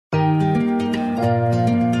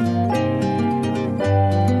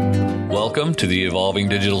Welcome to the Evolving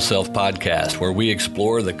Digital Self podcast, where we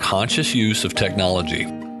explore the conscious use of technology.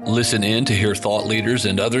 Listen in to hear thought leaders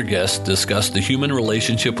and other guests discuss the human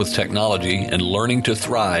relationship with technology and learning to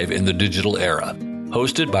thrive in the digital era.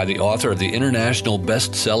 Hosted by the author of the international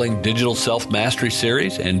best-selling Digital Self-Mastery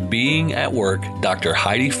series and Being at Work, Dr.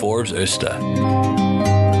 Heidi Forbes Öste.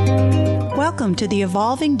 Welcome to the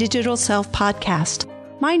Evolving Digital Self podcast.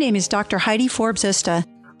 My name is Dr. Heidi Forbes Öste,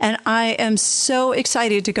 and I am so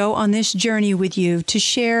excited to go on this journey with you to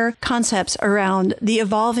share concepts around the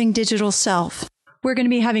evolving digital self. We're going to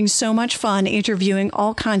be having so much fun interviewing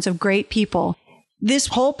all kinds of great people. This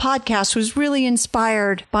whole podcast was really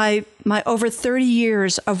inspired by my over 30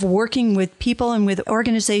 years of working with people and with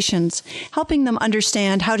organizations, helping them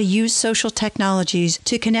understand how to use social technologies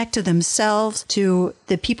to connect to themselves, to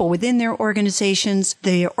the people within their organizations,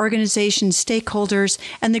 the organization stakeholders,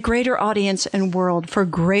 and the greater audience and world for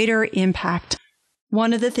greater impact.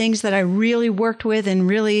 One of the things that I really worked with and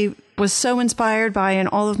really was so inspired by in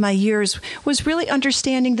all of my years was really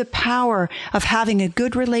understanding the power of having a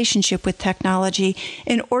good relationship with technology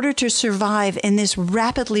in order to survive in this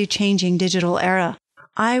rapidly changing digital era.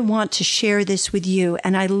 I want to share this with you,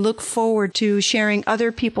 and I look forward to sharing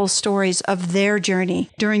other people's stories of their journey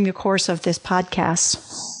during the course of this podcast.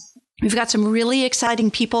 We've got some really exciting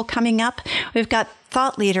people coming up. We've got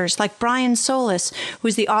thought leaders like Brian Solis,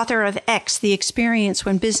 who's the author of X, The Experience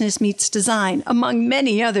When Business Meets Design, among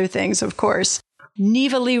many other things, of course.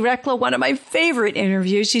 Neva Lee Rekla, one of my favorite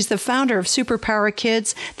interviews. She's the founder of Superpower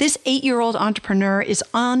Kids. This 8-year-old entrepreneur is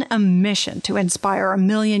on a mission to inspire 1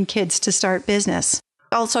 million kids to start business.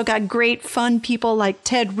 Also got great fun people like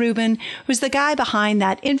Ted Rubin, who's the guy behind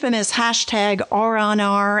that infamous hashtag R on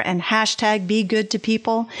R and hashtag Be Good to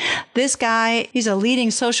People. This guy, he's a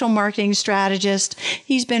leading social marketing strategist.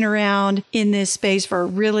 He's been around in this space for a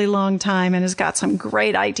really long time and has got some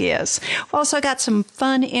great ideas. Also got some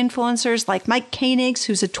fun influencers like Mike Koenigs,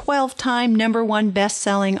 who's a 12-time #1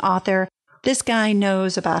 best-selling author. This guy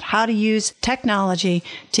knows about how to use technology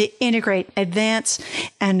to integrate, advance,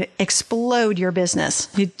 and explode your business.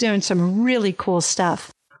 He's doing some really cool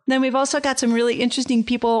stuff. Then we've also got some really interesting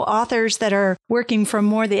people, authors that are working from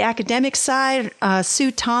more the academic side. Sue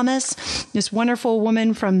Thomas, this wonderful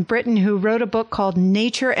woman from Britain who wrote a book called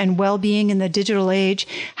Nature and Wellbeing in the Digital Age,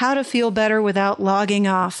 How to Feel Better Without Logging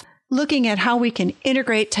Off, looking at how we can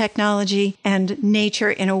integrate technology and nature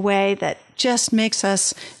in a way that just makes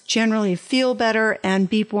us generally feel better and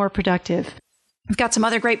be more productive. We've got some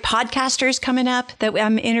other great podcasters coming up that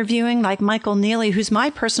I'm interviewing, like Michael Neely, who's my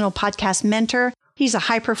personal podcast mentor. He's a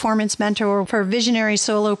high-performance mentor for visionary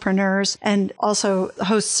solopreneurs and also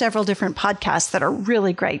hosts several different podcasts that are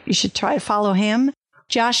really great. You should try to follow him.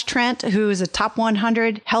 Josh Trent, who is a top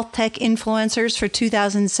 100 health tech influencers for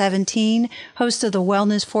 2017, host of the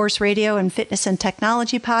Wellness Force Radio and Fitness and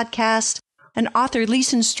Technology podcast, and author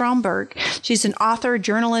Lisa Stromberg. She's an author,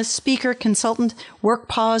 journalist, speaker, consultant, work,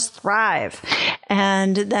 pause, thrive.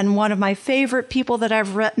 And then one of my favorite people that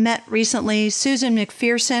I've met recently, Susan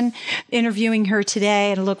McPherson, interviewing her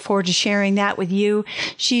today, and I look forward to sharing that with you.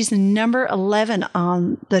 She's number 11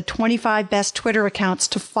 on the 25 best Twitter accounts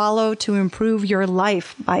to follow to improve your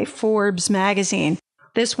life by Forbes magazine.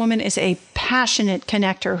 This woman is a passionate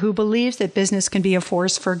connector who believes that business can be a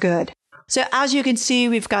force for good. So as you can see,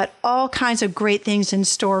 we've got all kinds of great things in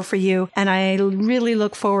store for you, and I really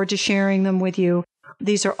look forward to sharing them with you.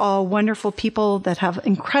 These are all wonderful people that have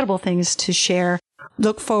incredible things to share.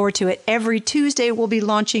 Look forward to it. Every Tuesday, we'll be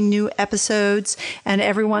launching new episodes, and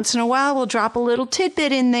every once in a while, we'll drop a little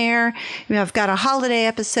tidbit in there. I've got a holiday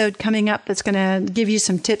episode coming up that's going to give you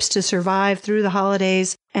some tips to survive through the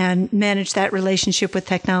holidays and manage that relationship with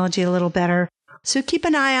technology a little better. So keep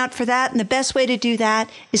an eye out for that. And the best way to do that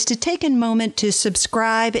is to take a moment to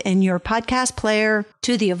subscribe in your podcast player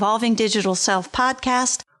to the Evolving Digital Self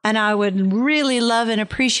podcast. And I would really love and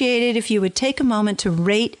appreciate it if you would take a moment to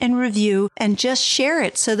rate and review and just share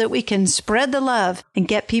it so that we can spread the love and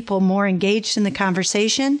get people more engaged in the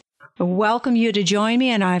conversation. I welcome you to join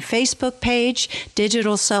me on our Facebook page,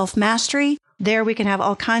 Digital Self Mastery. There we can have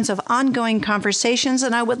all kinds of ongoing conversations,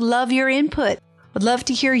 and I would love your input. Would love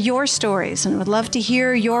to hear your stories and would love to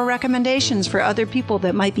hear your recommendations for other people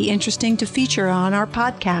that might be interesting to feature on our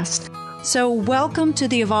podcast. So welcome to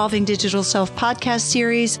the Evolving Digital Self podcast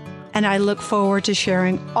series, and I look forward to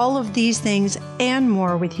sharing all of these things and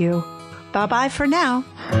more with you. Bye-bye for now.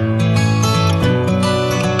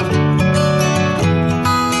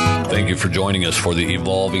 Thank you for joining us for the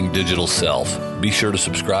Evolving Digital Self. Be sure to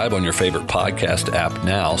subscribe on your favorite podcast app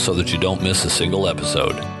now so that you don't miss a single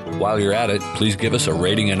episode. While you're at it, please give us a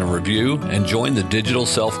rating and a review and join the digital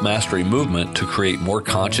self-mastery movement to create more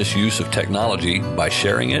conscious use of technology by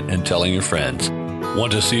sharing it and telling your friends.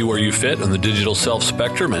 Want to see where you fit on the digital self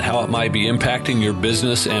spectrum and how it might be impacting your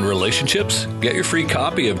business and relationships? Get your free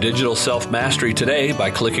copy of Digital Self Mastery today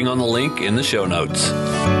by clicking on the link in the show notes.